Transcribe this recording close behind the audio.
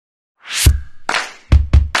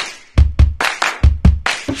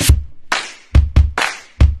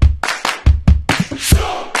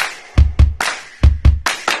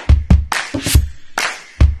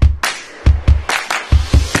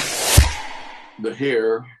the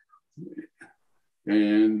hair.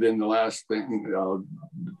 And then the last thing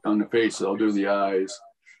on the face, I'll do the eyes.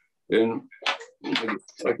 And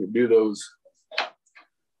I could do those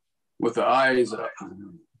with the eyes.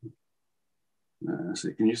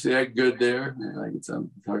 See, can you see that good there? I think it's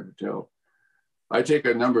hard to tell. I take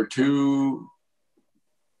a number 2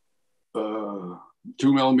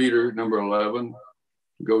 2mm, number 11,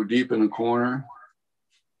 go deep in the corner,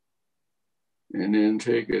 and then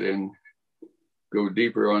take it and go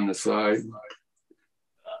deeper on the side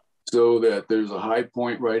so that there's a high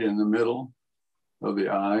point right in the middle of the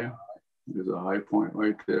eye. There's a high point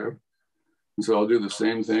right there. And so I'll do the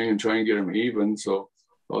same thing and try and get them even. So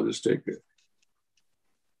I'll just take it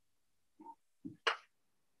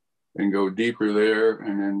and go deeper there,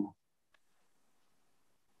 and then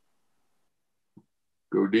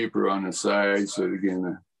go deeper on the side. So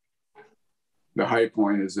again, the high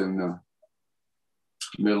point is in the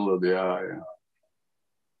middle of the eye.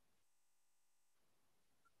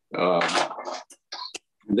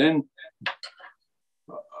 And then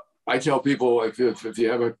I tell people, if you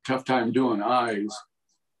have a tough time doing eyes,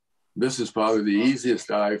 this is probably the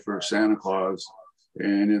easiest eye for Santa Claus.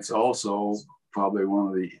 And it's also probably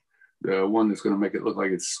the one that's going to make it look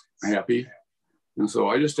like it's happy. And so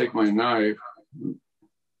I just take my knife,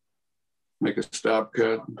 make a stop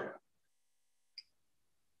cut,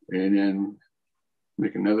 and then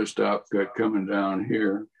make another stop cut coming down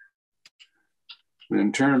here, and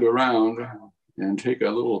then turn it around and take a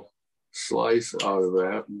little slice out of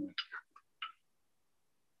that,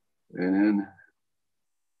 and then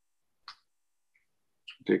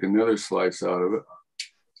take another slice out of it,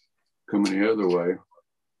 coming the other way.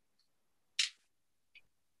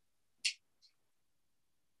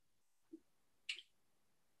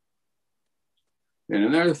 And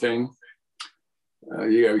another thing,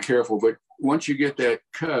 you gotta be careful, but once you get that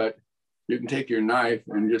cut, you can take your knife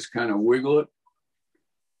and just kind of wiggle it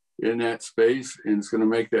in that space, and it's gonna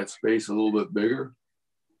make that space a little bit bigger.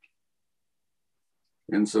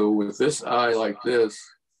 And so with this eye like this,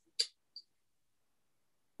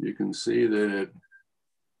 you can see that it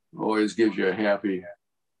always gives you a happy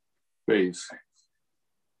face.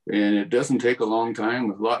 And it doesn't take a long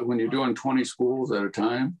time. When you're doing 20 spools at a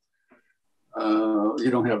time, you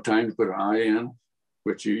don't have time to put an eye in,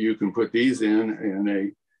 but you can put these in, and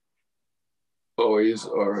they always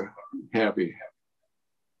are happy.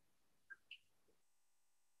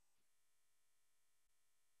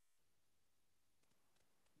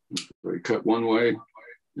 So you cut one way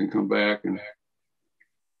and come back and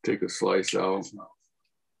take a slice out.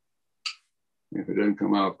 If it doesn't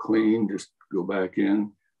come out clean, just go back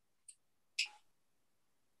in.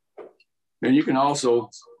 And you can also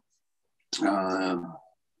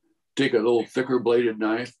take a little thicker bladed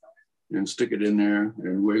knife and stick it in there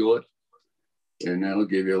and wiggle it. And that'll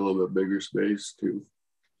give you a little bit bigger space too,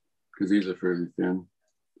 because these are fairly thin.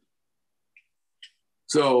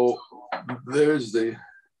 So there's the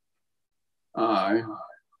eye.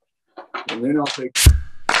 And then I'll take